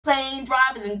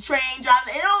drivers and train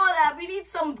drivers and all that. We need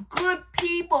some good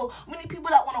people. We need people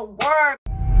that want to work.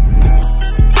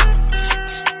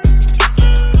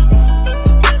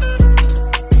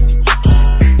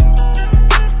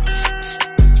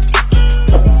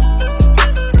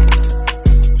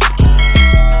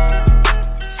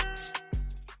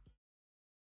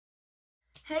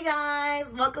 Hey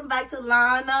guys, welcome back to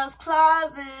Lana's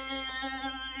Closet.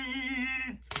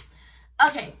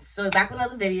 Okay, so back with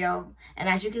another video, and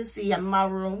as you can see, I'm in my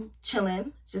room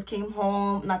chilling. Just came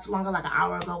home not too long ago, like an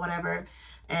hour ago, whatever.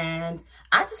 And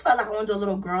I just felt like I want to do a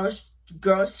little girls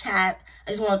chat.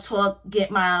 I just want to talk, get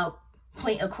my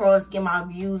point across, get my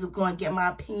views across, get my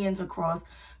opinions across.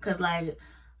 Cause like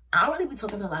I don't really be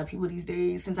talking to a lot of people these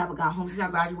days since I got home, since I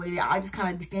graduated. I just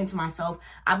kind of be staying to myself.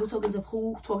 I be talking to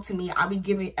who talk to me. I be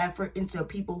giving effort into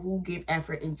people who give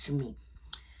effort into me.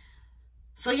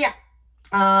 So yeah,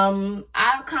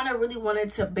 I kind of really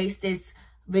wanted to base this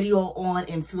video on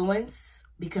influence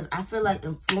because I feel like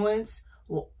influence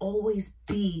will always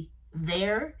be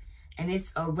there, and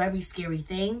it's a very scary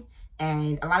thing.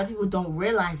 And a lot of people don't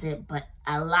realize it, but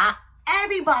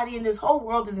everybody in this whole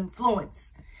world is influenced.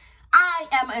 I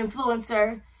am an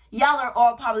influencer. Y'all are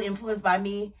all probably influenced by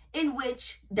me, in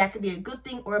which that could be a good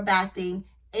thing or a bad thing,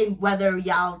 and whether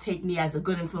y'all take me as a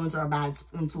good influencer or a bad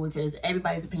influencer is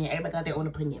everybody's opinion. Everybody got their own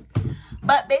opinion.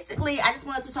 But basically, I just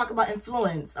wanted to talk about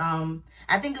influence.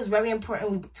 I think it's very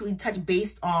important to touch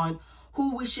based on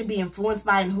who we should be influenced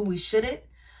by and who we shouldn't.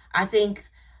 I think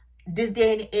this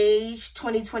day and age,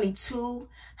 2022,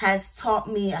 has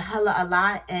taught me a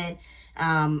lot, and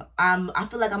I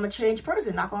feel like I'm a changed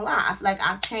person, not gonna lie. I feel like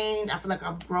I've changed. I feel like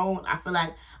I've grown. I feel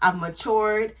like I've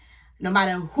matured. No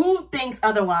matter who thinks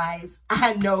otherwise,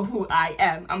 I know who I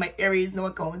am. I'm an Aries, no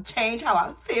one gonna change how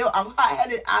I feel. I'm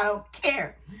high-headed, I don't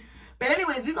care. But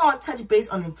anyways, we're gonna touch base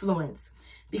on influence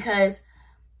because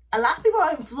a lot of people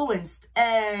are influenced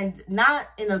and not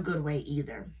in a good way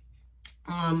either.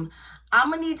 I'm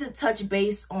gonna need to touch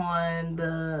base on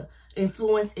the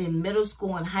influence in middle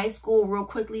school and high school real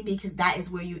quickly because that is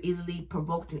where you easily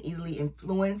provoked and easily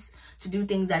influenced to do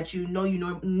things that you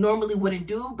normally wouldn't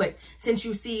do, but since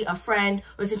you see a friend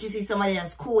or since you see somebody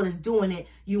that's cool that's doing it,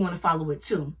 you want to follow it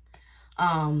too.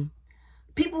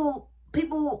 People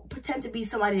pretend to be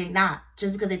somebody they're not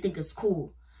just because they think it's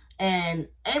cool, and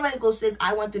everybody goes through this.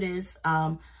 I went through this.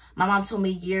 My mom told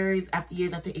me years after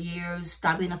years after years,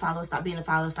 stop being a follower, stop being a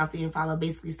follower, stop being a follower.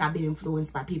 Basically, stop being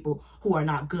influenced by people who are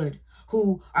not good,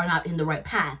 who are not in the right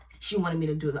path. She wanted me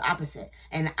to do the opposite.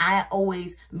 And I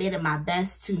always made it my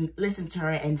best to listen to her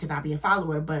and to not be a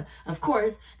follower. But of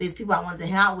course, there's people I wanted to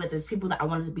hang out with. There's people that I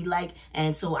wanted to be like.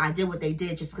 And so I did what they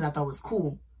did just because I thought it was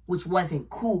cool, which wasn't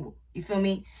cool. You feel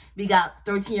me? We got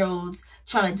 13-year-olds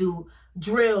trying to do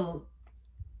drill.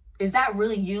 Is that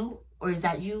really you? Or is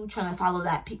that you trying to follow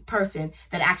that person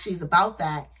that actually is about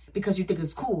that because you think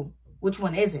it's cool? Which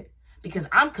one is it? Because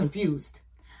I'm confused.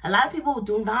 A lot of people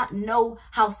do not know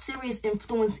how serious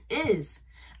influence is.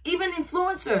 Even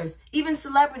influencers, even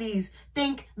celebrities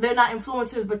think they're not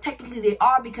influencers, but technically they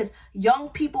are because young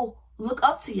people look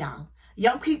up to y'all.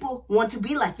 Young people want to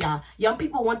be like y'all. Young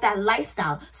people want that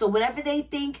lifestyle. So whatever they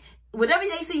think, whatever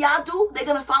they see y'all do, they're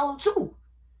going to follow too.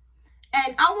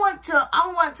 And I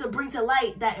want to bring to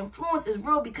light that influence is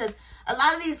real because a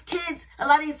lot of these kids, a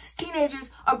lot of these teenagers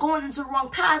are going into the wrong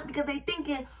path because they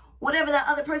thinking whatever that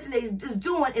other person is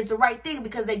doing is the right thing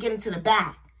because they get into the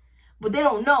bag. But they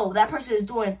don't know that person is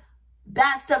doing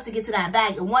bad stuff to get to that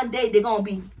bag. And one day they're going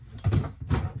to be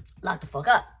locked the fuck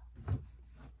up.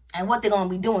 And what they're going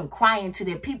to be doing, crying to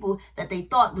their people that they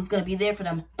thought was going to be there for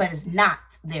them, but it's not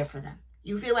there for them.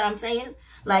 You feel what I'm saying?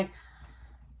 Like,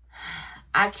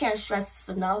 I can't stress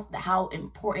enough how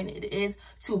important it is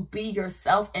to be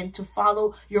yourself and to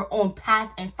follow your own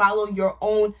path and follow your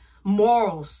own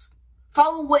morals.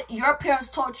 Follow what your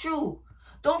parents taught you.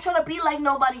 Don't try to be like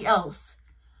nobody else.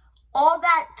 All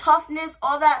that toughness,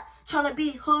 all that trying to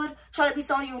be hood, trying to be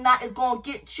someone you're not is going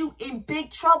to get you in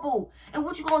big trouble. And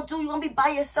what you going to do, you're going to be by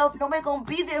yourself. Nobody going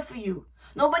to be there for you.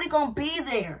 Nobody going to be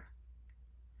there.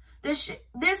 This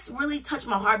really touched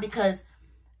my heart because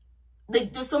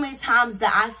there's so many times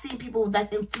that I see people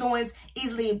that's influenced,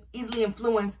 easily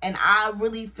influenced, and I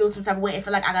really feel some type of way. I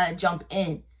feel like I gotta jump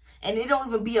in. And it don't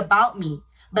even be about me.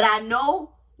 But I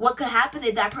know what could happen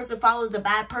if that person follows the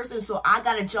bad person, so I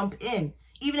gotta jump in.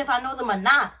 Even if I know them or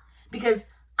not. Because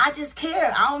I just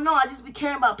care. I don't know. I just be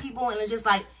caring about people, and it's just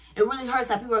like, it really hurts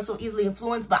that people are so easily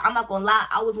influenced. But I'm not gonna lie,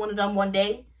 I was one of them one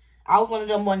day.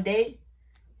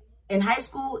 In high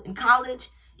school, in college.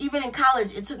 Even in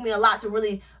college, it took me a lot to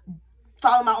really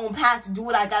follow my own path, to do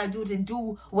what I gotta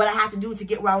do what I have to do to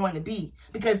get where I want to be.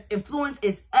 Because influence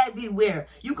is everywhere.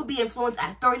 You could be influenced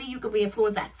at 30, you could be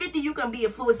influenced at 50, you can be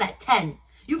influenced at 10.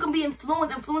 You can be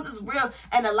influenced. Influence is real.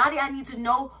 And a lot of y'all need to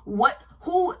know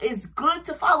who is good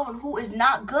to follow and who is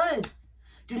not good.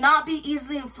 Do not be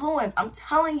easily influenced. I'm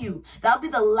telling you, that'll be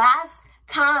the last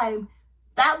time.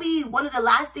 That'll be one of the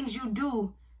last things you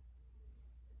do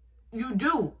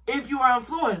if you are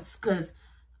influenced. Because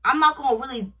I'm not gonna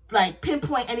really like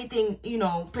pinpoint anything, you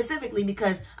know, specifically,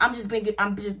 because I'm just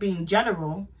being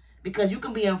general. Because you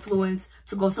can be influenced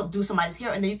to go do somebody's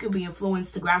hair, and then you can be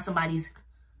influenced to grab somebody's.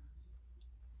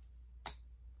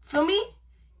 For me,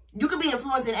 you can be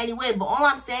influenced in any way, but all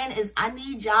I'm saying is I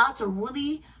need y'all to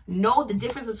really know the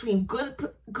difference between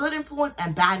good influence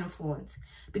and bad influence,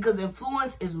 because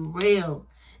influence is real.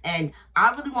 And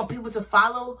I really want people to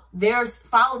follow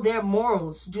their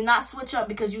morals. Do not switch up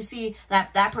because you see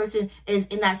that that person is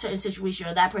in that certain situation,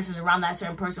 or that person is around that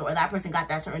certain person, or that person got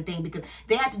that certain thing, because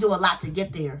they have to do a lot to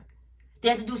get there. They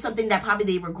have to do something that probably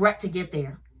they regret to get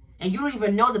there. And you don't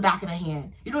even know the back of the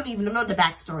hand. You don't even know the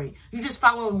backstory. You're just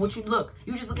following what you look.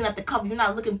 You're just looking at the cover. You're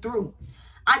not looking through.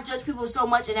 I judge people so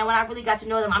much, and then when I really got to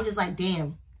know them, I'm just like,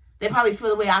 damn. They probably feel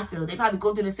the way I feel. They probably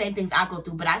go through the same things I go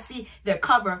through. But I see their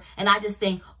cover, and I just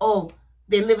think, oh,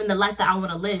 they're living the life that I want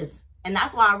to live. And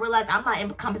that's why I realize I'm not in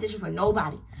competition for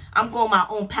nobody. I'm going my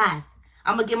own path.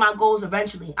 I'm going to get my goals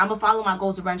eventually. I'm going to follow my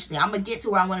goals eventually. I'm going to get to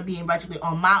where I want to be eventually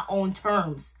on my own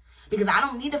terms. Because I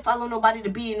don't need to follow nobody to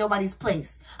be in nobody's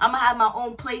place. I'm going to have my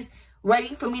own place ready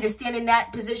for me to stand in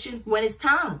that position when it's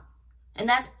time. And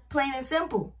that's plain and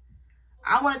simple.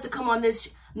 I wanted to come on this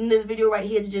video right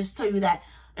here to just tell you that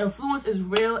influence is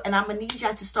real, and I'm going to need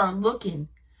y'all to start looking.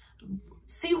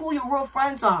 See who your real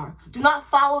friends are. Do not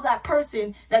follow that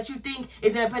person that you think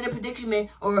is in a better predicament,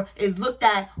 or is looked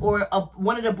at, or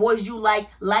one of the boys you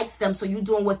likes them, so you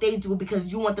doing what they do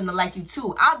because you want them to like you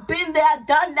too. I've been there,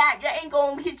 done that. You ain't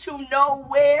gonna get you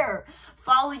nowhere.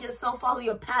 Follow yourself, follow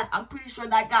your path. I'm pretty sure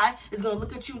that guy is gonna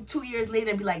look at you 2 years later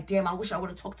and be like, damn, I wish I would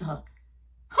have talked to her.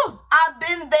 Huh, I've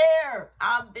been there.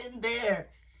 I've been there.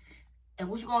 And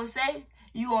what you gonna say?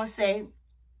 You gonna say,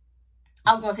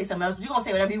 I was going to say something else, but you're going to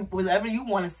say whatever you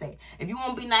want to say. If you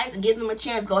want to be nice and give them a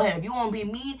chance, go ahead. If you want to be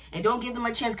mean and don't give them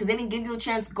a chance because they didn't give you a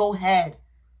chance, go ahead.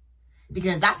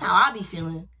 Because that's how I be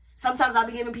feeling. Sometimes I'll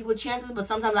be giving people chances, but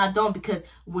sometimes I don't, because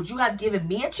would you have given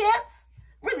me a chance?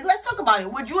 Really, let's talk about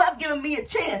it. Would you have given me a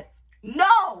chance?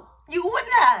 No, you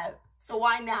wouldn't have. So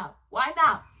why now? Why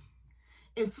not?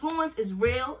 Influence is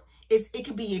real. It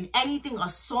could be in anything,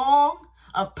 a song,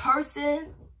 a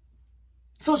person.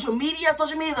 Social media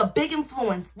is a big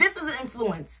influence. This is an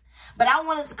influence. But I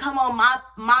wanted to come on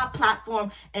my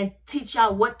platform and teach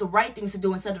y'all what the right things to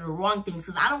do instead of the wrong things.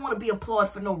 Because I don't want to be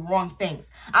applauded for no wrong things.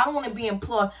 I don't want to be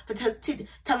applauded for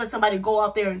telling somebody to go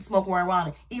out there and smoke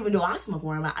marijuana. Even though I smoke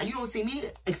marijuana. You don't see me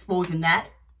exposing that.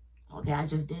 Okay, I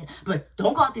just did. But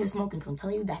don't go out there smoking, because I'm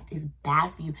telling you that is bad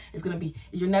for you. It's going to be,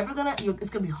 it's going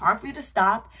to be hard for you to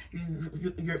stop.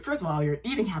 First of all, your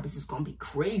eating habits is going to be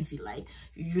crazy. Like,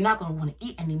 you're not going to want to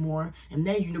eat anymore. And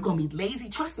then you're going to be lazy.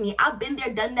 Trust me, I've been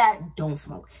there, done that. Don't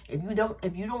smoke. If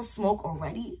you don't smoke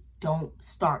already, don't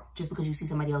start just because you see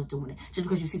somebody else doing it. Just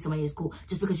because you see somebody is cool.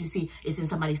 Just because you see it's in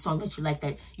somebody's song that you like,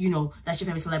 that, you know, that's your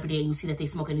favorite celebrity, and you see that they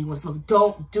smoke and you want to smoke.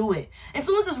 Don't do it.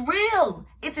 Influence is real.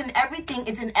 It's in everything.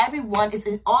 It's in everyone. It's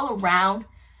in all around.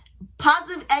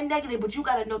 Positive and negative, but you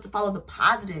got to know to follow the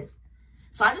positive.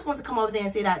 So I just want to come over there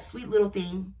and say that sweet little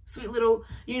thing. Sweet little,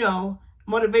 you know,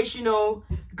 motivational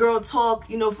girl talk,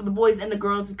 you know, for the boys and the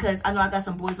girls, because I know I got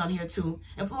some boys on here too.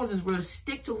 Influence is real.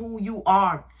 Stick to who you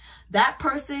are. That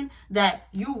person that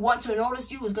you want to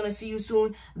notice you is gonna see you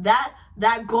soon. That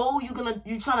goal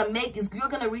you're trying to make is you're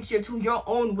gonna reach there too, your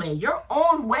own way. Your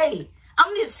own way. I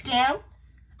don't need a scam.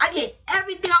 I get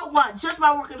everything I want just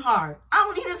by working hard. I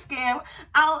don't need a scam.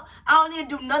 I don't need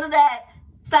to do none of that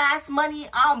fast money.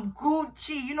 I'm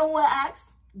Gucci. You know who I ask?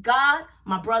 God,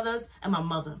 my brothers, and my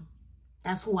mother.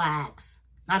 That's who I ask.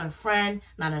 Not a friend,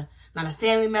 not a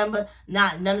family member,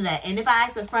 none of that. And if I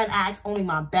ask a friend, I ask only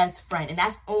my best friend. And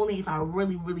that's only if I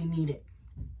really, really need it.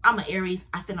 I'm an Aries.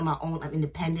 I stand on my own. I'm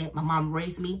independent. My mom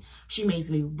raised me. She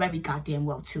raised me very goddamn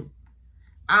well, too.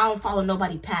 I don't follow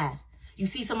nobody's path. You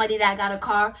see somebody that got a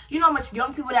car. You know how much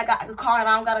young people that got a car and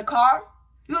I don't got a car?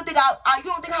 You don't think you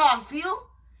don't think how I feel?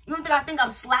 You don't think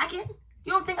I'm slacking?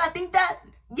 You don't think I think that?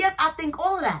 Yes, I think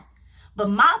all of that. But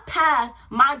my path,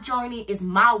 my journey is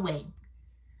my way.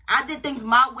 I did things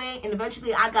my way, and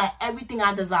eventually I got everything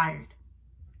I desired.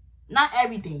 Not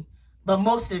everything, but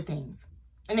most of the things.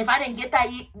 And if I didn't get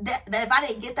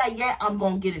that yet, I'm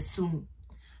gonna get it soon.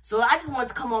 So I just wanted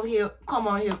to come on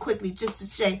here quickly just to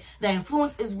say that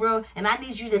influence is real, and I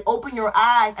need you to open your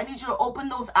eyes. I need you to open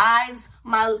those eyes,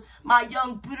 my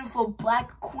young, beautiful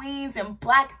black queens and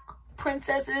black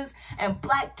princesses and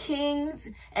black kings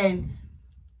and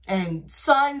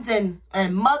sons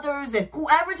and mothers and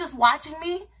whoever just watching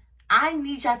me. I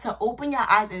need y'all to open your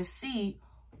eyes and see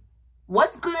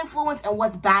what's good influence and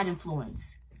what's bad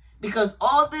influence. Because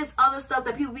all this other stuff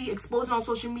that people be exposing on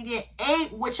social media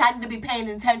ain't what I need to be paying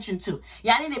attention to.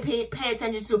 Y'all need to pay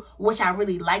attention to what I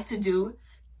really like to do.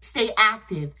 Stay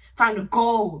active. Find a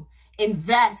goal.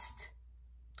 Invest.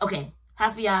 Okay,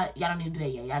 half of y'all don't need to do that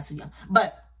yet. Y'all too young.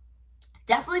 But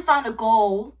definitely find a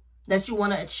goal that you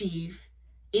want to achieve,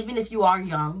 even if you are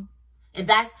young. If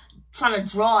that's trying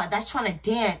to draw, if that's trying to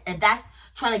dance, if that's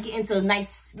trying to get into a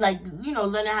nice, like, you know,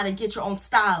 learning how to get your own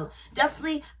style.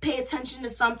 Definitely pay attention to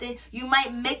something. You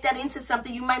might make that into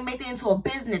something. You might make that into a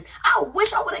business. I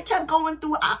wish I would have kept going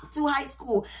through high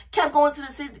school, kept going to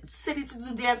the city to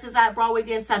do dances at Broadway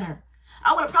Dance Center.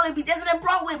 I would have probably been dancing at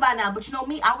Broadway by now. But you know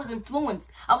me, I was influenced.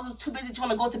 I was too busy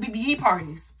trying to go to BBE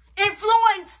parties.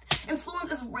 Influenced.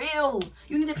 Influence is real.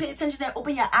 You need to pay attention and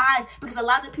open your eyes, because a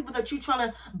lot of the people that you trying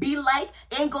to be like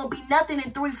ain't going to be nothing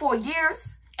in 3-4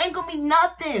 years. Ain't gonna be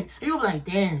nothing. And you'll be like,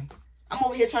 damn, I'm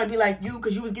over here trying to be like you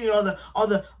because you was getting all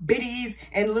the biddies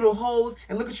and little hoes,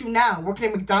 and look at you now working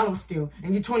at McDonald's still,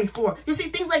 and you're 24. You see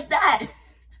things like that.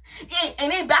 It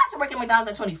ain't bad to work at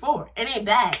McDonald's at 24. It ain't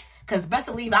bad, because best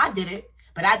believe I did it,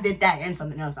 but I did that and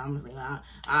something else. I'm just like,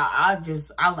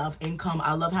 I love income.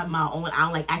 I love having my own. I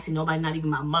don't like asking nobody, not even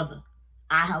my mother.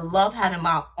 I love having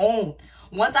my own.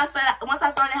 Once I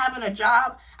started having a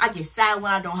job, I get sad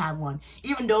when I don't have one.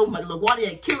 Even though my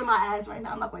LaGuardia is killing my ass right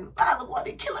now. I'm not going to lie,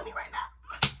 LaGuardia killing me right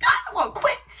now. God, I want to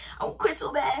quit. I want to quit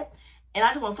so bad. And I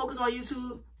just want to focus on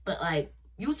YouTube. But like,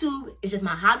 YouTube is just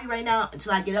my hobby right now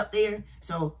until I get up there.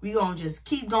 So we're going to just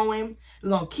keep going. We're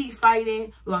going to keep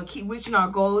fighting. We're going to keep reaching our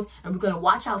goals. And we're going to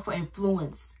watch out for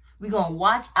influence. We're going to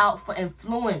watch out for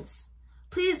influence.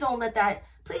 Please don't let that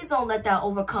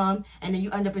overcome, and then you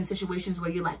end up in situations where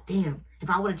you're like, damn, if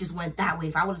I would have just went that way,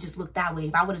 if I would have just looked that way,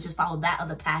 if I would have just followed that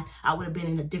other path, I would have been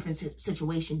in a different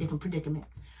situation, different predicament.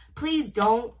 Please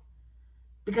don't,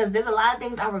 because there's a lot of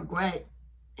things I regret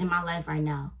in my life right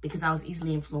now because I was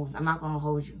easily influenced. I'm not going to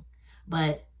hold you,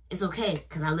 but it's okay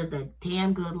because I lived a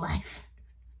damn good life.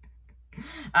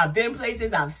 I've been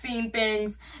places, I've seen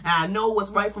things, and I know what's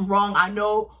right from wrong. I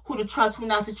know who to trust, who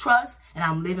not to trust, and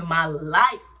I'm living my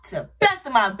life to the best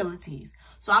of my abilities.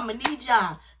 So I'm going to need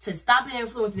y'all to stop being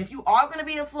influenced. And if you are going to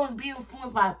be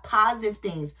influenced by positive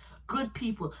things, good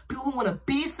people, people who want to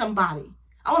be somebody.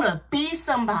 I want to be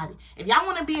somebody. If y'all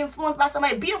want to be influenced by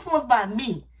somebody, be influenced by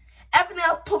me. Everything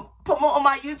I promote on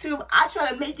my YouTube, I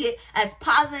try to make it as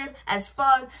positive, as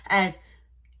fun, as,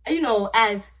 you know,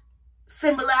 as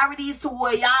similarities to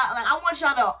where y'all, like, I want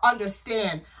y'all to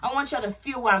understand. I want y'all to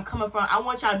feel where I'm coming from. I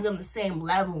want y'all to be on the same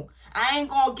level. I ain't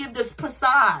gonna give this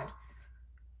facade.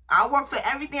 I work for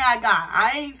everything I got.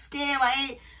 I ain't scam. I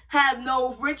ain't have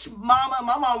no rich mama.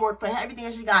 My mom worked for everything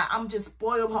that she got. I'm just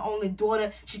spoiled, her only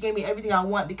daughter. She gave me everything I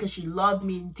want because she loved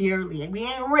me dearly. And we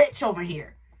ain't rich over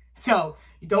here. So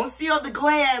you don't see all the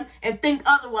glam and think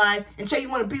otherwise and say you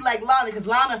want to be like Lana. Because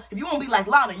Lana, if you want to be like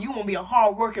Lana, you want to be a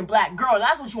hard-working black girl.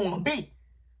 That's what you want to be.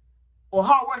 Or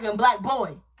hard-working black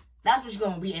boy. That's what you're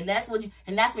going to be. And that's when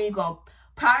you're going to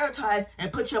prioritize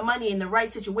and put your money in the right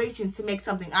situations to make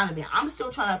something out of it. I'm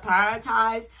still trying to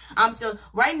prioritize.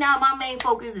 Right now, my main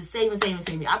focus is saving.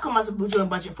 I come out with a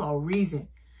budget for a reason.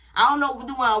 I don't know what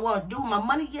I want to do with my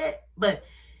money yet, but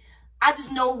I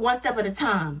just know one step at a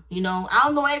time, you know. I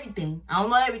don't know everything.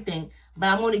 But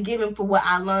I'm only giving for what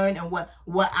I learned and what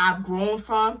I've grown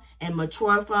from and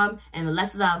matured from, and the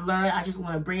lessons I've learned. I just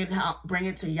want to bring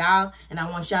it to y'all, and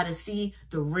I want y'all to see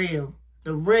the real.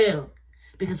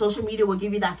 Because social media will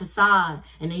give you that facade,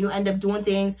 and then you end up doing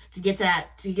things to get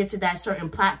to that certain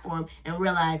platform and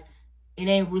realize it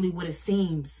ain't really what it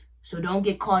seems. So don't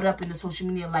get caught up in the social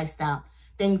media lifestyle.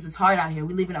 Things is hard out here.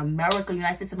 We live in America,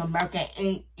 United States of America. It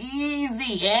ain't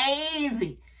easy. It ain't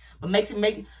easy. But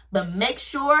make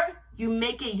sure you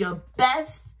make it your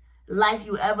best life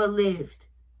you ever lived.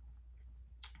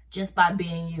 Just by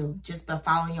being you. Just by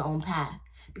following your own path.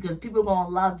 Because people are going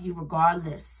to love you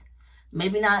regardless.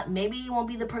 Maybe you won't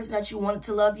be the person that you want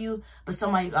to love you, but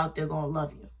somebody out there going to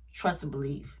love you. Trust and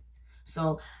believe.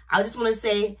 So I just want to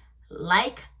say,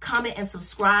 like, comment, and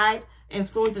subscribe.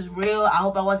 Influence is real. I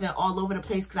hope I wasn't all over the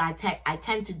place, because I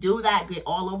tend to do that, get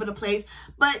all over the place.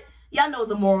 But y'all know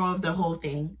the moral of the whole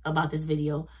thing about this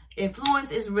video.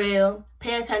 Influence is real.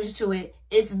 Pay attention to it.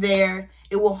 It's there.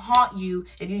 It will haunt you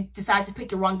if you decide to pick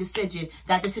the wrong decision.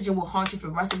 That decision will haunt you for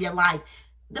the rest of your life,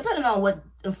 depending on what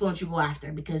influence you go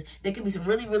after. Because there could be some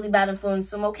really, really bad influence,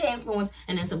 some okay influence,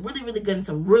 and then some really, really good and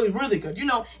some really, really good. You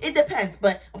know, it depends.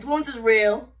 But influence is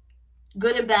real.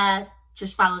 Good and bad.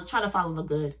 Just try to follow the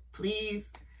good. Please.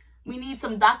 We need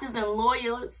some doctors and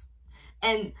lawyers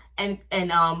and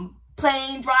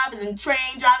plane drivers and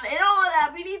train drivers and all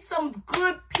that. We need some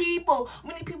good people. We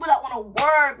need people that want to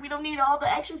work. We don't need all the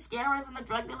extra scammers and the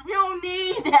drug dealers. We don't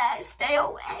need that. Stay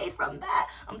away from that.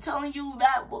 I'm telling you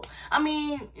that. Well, I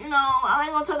mean, you know, I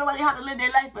ain't gonna tell nobody how to live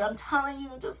their life, but I'm telling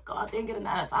you, just go out there and get a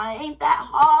 9 to 5. Ain't that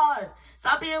hard.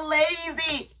 Stop being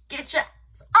lazy. Get your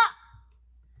up.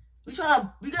 We trying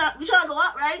to go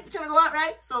up, right? We trying to go up,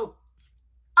 right? So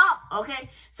up, okay?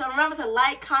 So remember to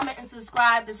like, comment, and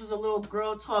subscribe. This was a little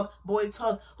girl talk, boy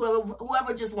talk,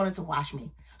 whoever just wanted to watch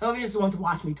me. Whoever just wanted to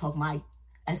watch me talk my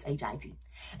S-H-I-T.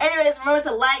 Anyways, remember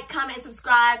to like, comment, and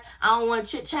subscribe. I don't want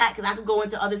to chit-chat because I could go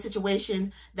into other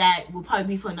situations that will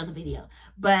probably be for another video.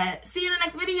 But see you in the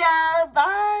next video.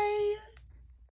 Bye.